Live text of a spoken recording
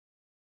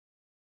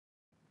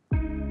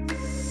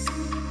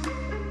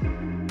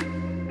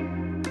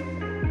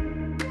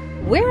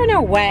we're on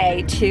our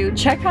way to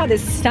check out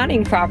this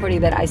stunning property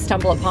that I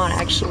stumbled upon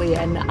actually,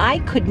 and I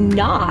could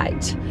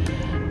not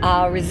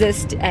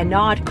resist and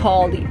not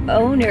call the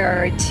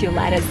owner to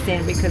let us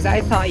in because I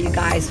thought you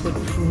guys would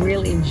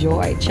really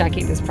enjoy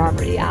checking this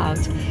property out.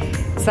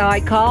 So I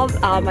called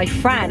my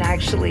friend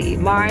actually,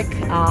 Mark,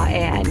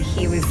 and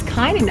he was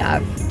kind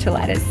enough to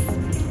let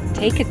us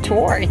take a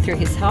tour through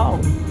his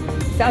home.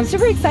 So I'm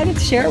super excited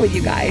to share it with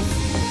you guys.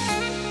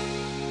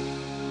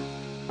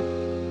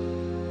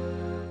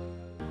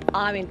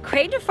 I'm in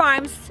Creighton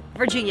Farms,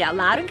 Virginia,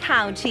 Loudoun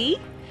County,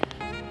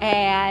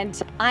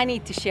 and I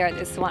need to share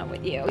this one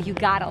with you. You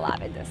gotta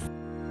love it.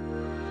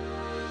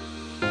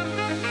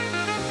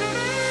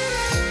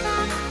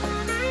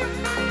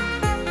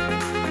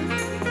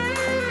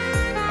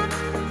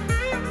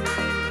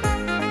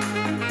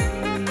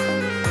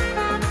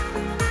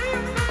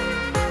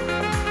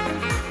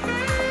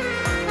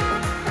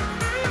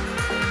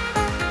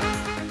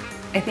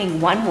 I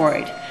think one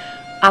word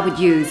I would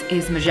use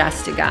is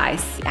majestic,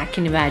 guys. I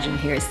can imagine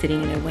here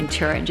sitting in the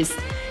winter and just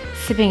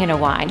sipping in a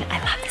wine. I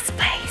love this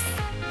place.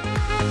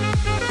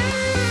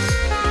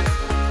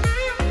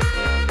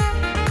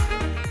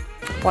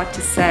 What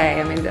to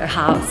say? I mean, the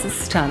house is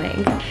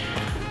stunning.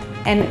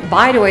 And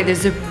by the way,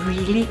 there's a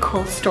really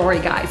cool story,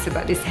 guys,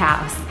 about this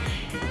house.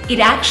 It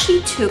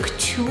actually took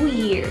 2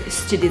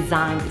 years to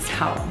design this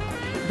home.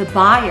 The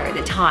buyer at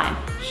the time,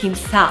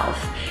 himself,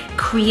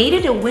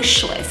 created a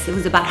wish list. It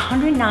was about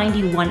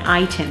 191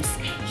 items.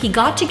 He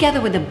got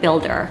together with a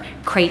builder,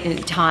 Creighton at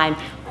the time,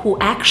 who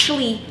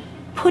actually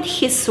put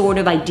his sort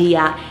of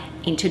idea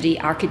into the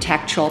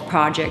architectural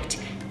project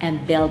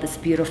and built this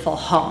beautiful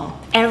home.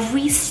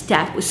 Every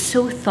step was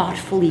so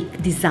thoughtfully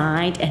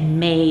designed and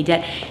made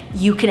that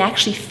you can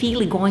actually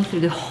feel it going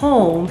through the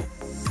home.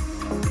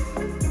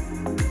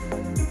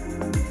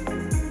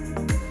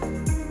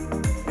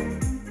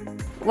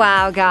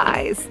 Wow,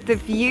 guys, the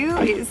view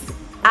is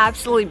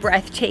absolutely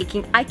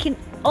breathtaking. I can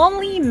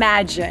only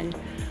imagine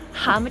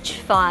how much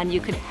fun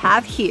you could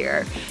have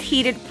here.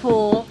 Heated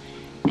pool,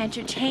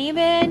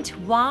 entertainment,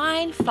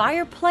 wine,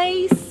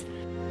 fireplace.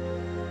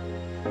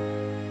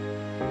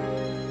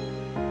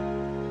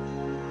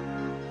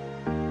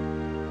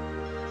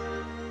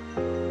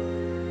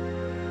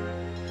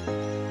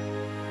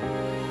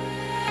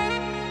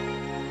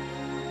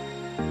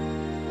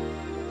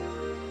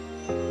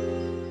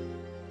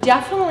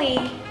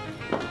 Definitely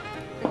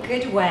a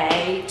good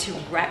way to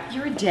wrap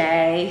your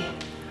day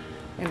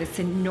in this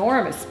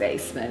enormous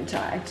basement.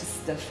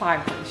 The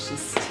fireplace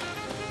just,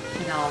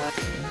 you know.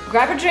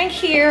 Grab a drink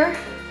here,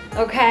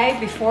 okay,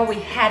 before we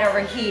head over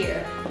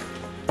here.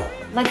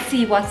 Let's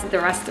see what's in the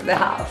rest of the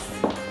house.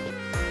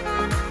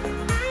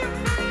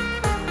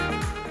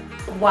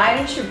 Why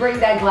don't you bring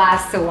that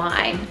glass of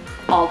wine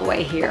all the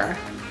way here?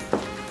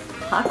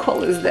 How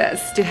cool is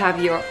this to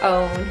have your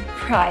own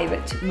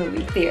private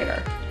movie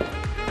theater?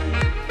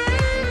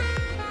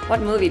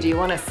 What movie do you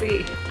want to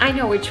see? I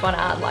know which one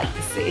I'd like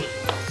to see.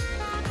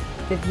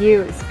 The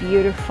view is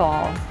beautiful.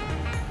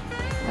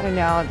 I don't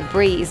know, the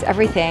breeze,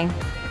 everything.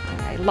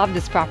 I love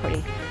this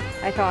property.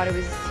 I thought it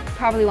was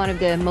probably one of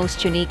the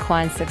most unique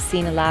ones I've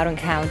seen in Loudoun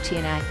County,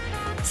 and I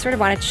sort of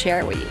wanted to share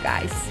it with you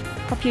guys.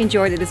 Hope you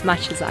enjoyed it as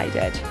much as I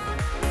did.